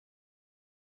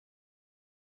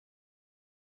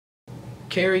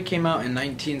Carrie came out in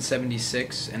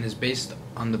 1976 and is based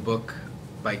on the book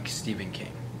by Stephen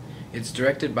King. It's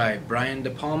directed by Brian De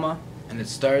Palma and it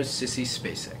stars Sissy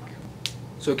Spacek.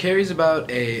 So Carrie's about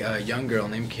a young girl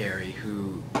named Carrie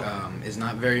who is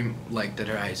not very liked at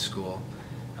her high school.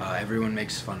 Everyone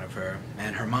makes fun of her,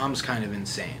 and her mom's kind of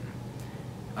insane.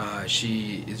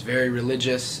 She is very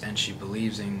religious and she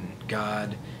believes in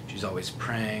God. She's always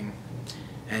praying.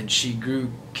 And she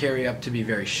grew Carrie up to be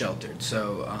very sheltered.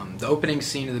 So the opening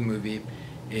scene of the movie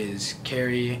is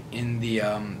Carrie in the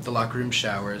locker room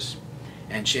showers,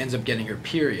 and she ends up getting her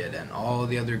period, and all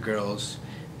the other girls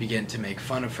begin to make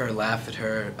fun of her, laugh at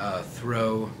her,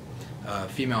 throw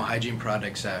female hygiene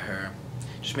products at her,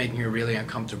 just making her really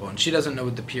uncomfortable. And she doesn't know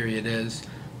what the period is,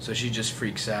 so she just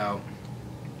freaks out.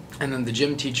 And then the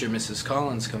gym teacher, Mrs.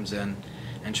 Collins, comes in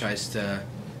and tries to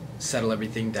settle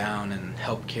everything down and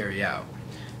help Carrie out.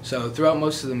 So throughout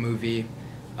most of the movie,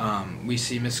 we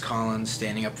see Miss Collins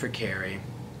standing up for Carrie,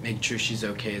 making sure she's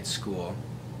okay at school.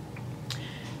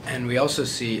 And we also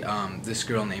see this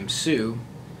girl named Sue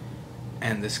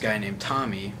and this guy named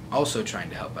Tommy also trying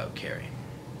to help out Carrie.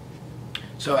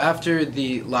 So after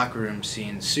the locker room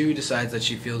scene, Sue decides that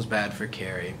she feels bad for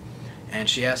Carrie, and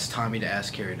she asks Tommy to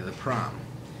ask Carrie to the prom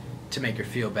to make her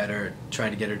feel better,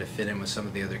 try to get her to fit in with some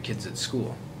of the other kids at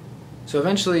school. So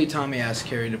eventually Tommy asked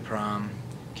Carrie to prom.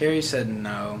 Carrie said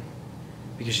no,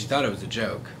 because she thought it was a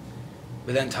joke.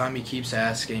 But then Tommy keeps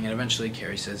asking, and eventually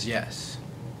Carrie says yes.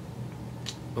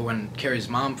 But when Carrie's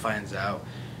mom finds out,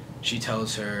 she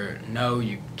tells her, no,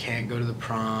 you can't go to the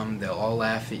prom, they'll all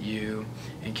laugh at you.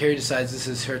 And Carrie decides this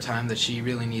is her time, that she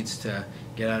really needs to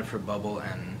get out of her bubble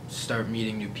and start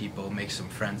meeting new people, make some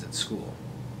friends at school.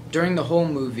 During the whole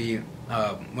movie,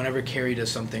 whenever Carrie does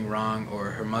something wrong,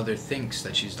 or her mother thinks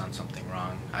that she's done something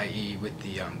wrong, i.e. with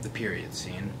the period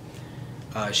scene,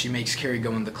 she makes Carrie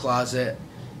go in the closet,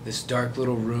 this dark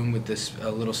little room with this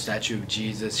little statue of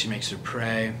Jesus. She makes her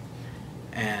pray,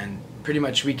 and pretty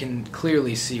much we can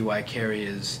clearly see why Carrie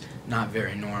is not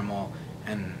very normal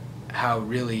and how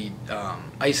really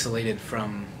isolated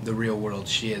from the real world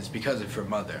she is because of her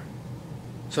mother.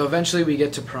 So eventually we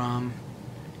get to prom.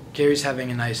 Carrie's having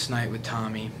a nice night with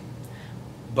Tommy,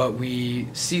 but we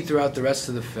see throughout the rest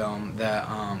of the film that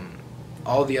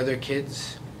all the other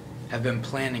kids have been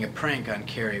planning a prank on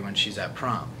Carrie when she's at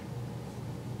prom.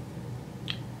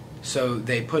 So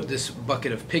they put this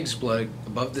bucket of pig's blood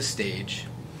above the stage.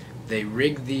 They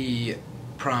rig the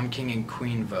prom king and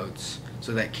queen votes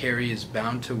so that Carrie is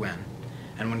bound to win.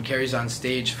 And when Carrie's on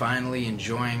stage finally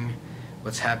enjoying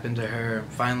what's happened to her,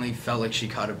 finally felt like she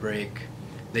caught a break,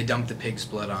 they dump the pig's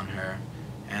blood on her,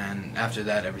 and after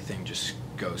that everything just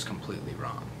goes completely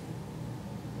wrong.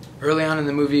 Early on in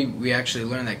the movie we actually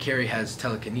learn that Carrie has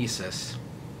telekinesis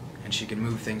and she can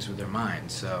move things with her mind.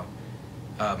 So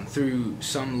through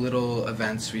some little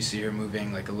events we see her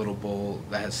moving like a little bowl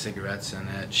that has cigarettes in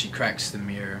it. She cracks the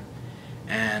mirror,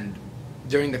 and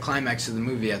during the climax of the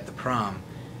movie at the prom,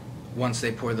 once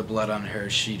they pour the blood on her,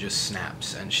 she just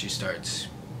snaps and she starts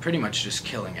pretty much just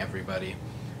killing everybody.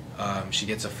 She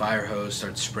gets a fire hose,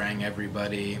 starts spraying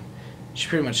everybody. She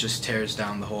pretty much just tears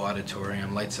down the whole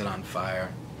auditorium, lights it on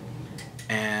fire,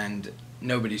 and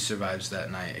nobody survives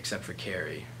that night except for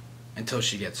Carrie until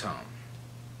she gets home.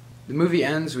 The movie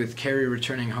ends with Carrie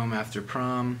returning home after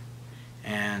prom,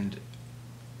 and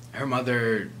her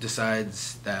mother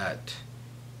decides that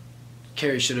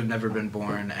Carrie should have never been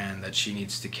born and that she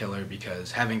needs to kill her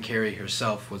because having Carrie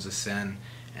herself was a sin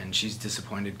and she's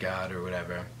disappointed God or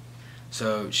whatever.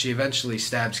 So she eventually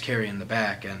stabs Carrie in the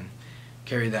back, and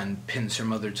Carrie then pins her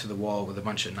mother to the wall with a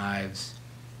bunch of knives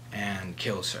and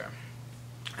kills her.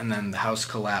 And then the house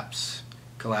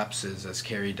collapses as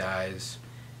Carrie dies,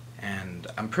 and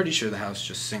I'm pretty sure the house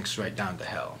just sinks right down to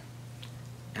hell.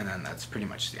 And then that's pretty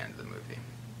much the end of the movie.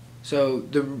 So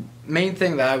the main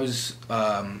thing that I was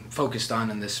focused on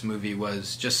in this movie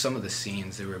was just some of the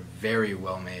scenes. They were very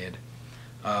well made.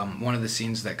 One of the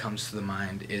scenes that comes to the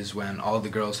mind is when all the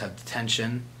girls have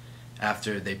detention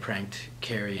after they pranked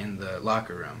Carrie in the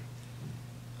locker room.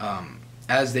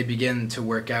 As they begin to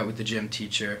work out with the gym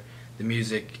teacher, the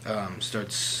music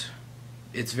starts,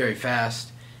 it's very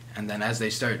fast, and then as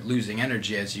they start losing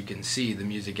energy, as you can see, the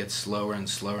music gets slower and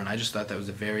slower, and I just thought that was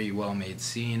a very well made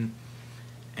scene,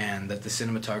 and that the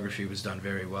cinematography was done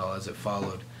very well as it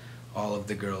followed all of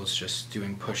the girls just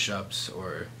doing push-ups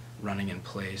or running in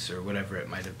place or whatever it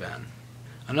might have been.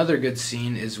 Another good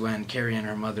scene is when Carrie and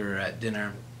her mother are at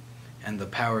dinner and the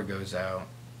power goes out.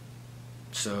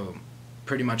 So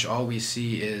pretty much all we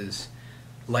see is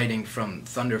lighting from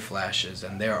thunder flashes,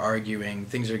 and they're arguing,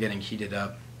 things are getting heated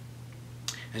up.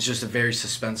 It's just a very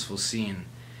suspenseful scene,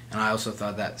 and I also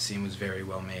thought that scene was very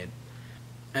well made.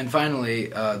 And finally,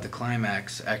 the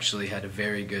climax actually had a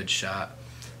very good shot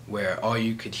where all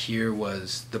you could hear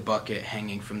was the bucket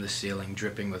hanging from the ceiling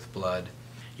dripping with blood.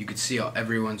 You could see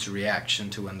everyone's reaction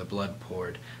to when the blood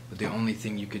poured, but the only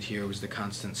thing you could hear was the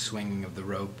constant swinging of the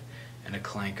rope and a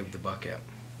clank of the bucket.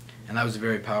 And that was a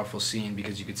very powerful scene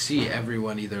because you could see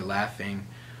everyone either laughing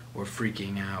or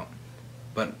freaking out,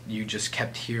 but you just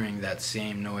kept hearing that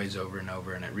same noise over and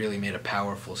over, and it really made a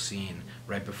powerful scene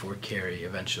right before Carrie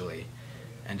eventually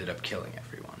ended up killing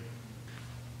everyone.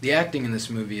 The acting in this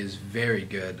movie is very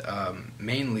good.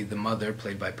 Mainly the mother,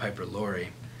 played by Piper Laurie.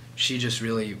 She just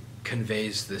really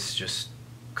conveys this just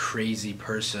crazy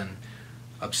person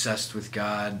obsessed with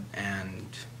God and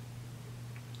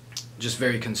just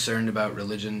very concerned about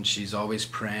religion. She's always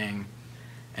praying,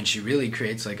 and she really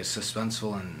creates like a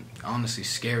suspenseful and honestly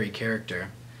scary character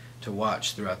to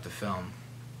watch throughout the film.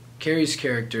 Carrie's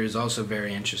character is also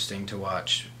very interesting to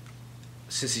watch.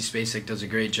 Sissy Spacek does a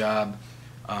great job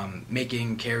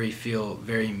making Carrie feel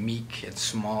very meek and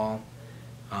small.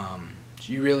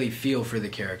 You really feel for the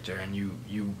character, and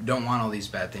you don't want all these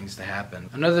bad things to happen.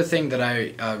 Another thing that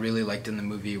I really liked in the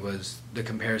movie was the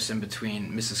comparison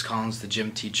between Mrs. Collins, the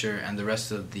gym teacher, and the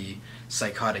rest of the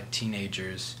psychotic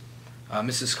teenagers.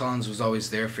 Mrs. Collins was always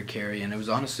there for Carrie, and it was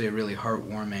honestly a really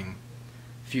heartwarming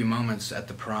few moments at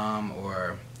the prom,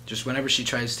 or just whenever she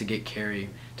tries to get Carrie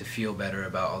to feel better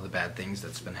about all the bad things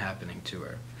that's been happening to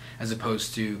her, as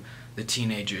opposed to the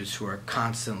teenagers who are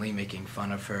constantly making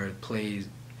fun of her, play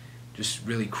just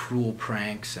really cruel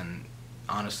pranks, and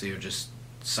honestly are just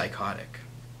psychotic.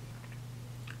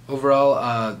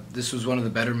 Overall, this was one of the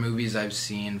better movies I've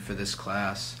seen for this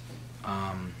class.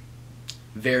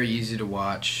 Very easy to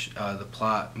watch. The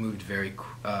plot moved very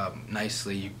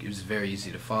nicely. It was very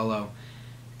easy to follow,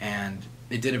 and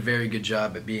it did a very good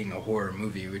job at being a horror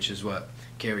movie, which is what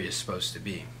Carrie is supposed to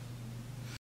be.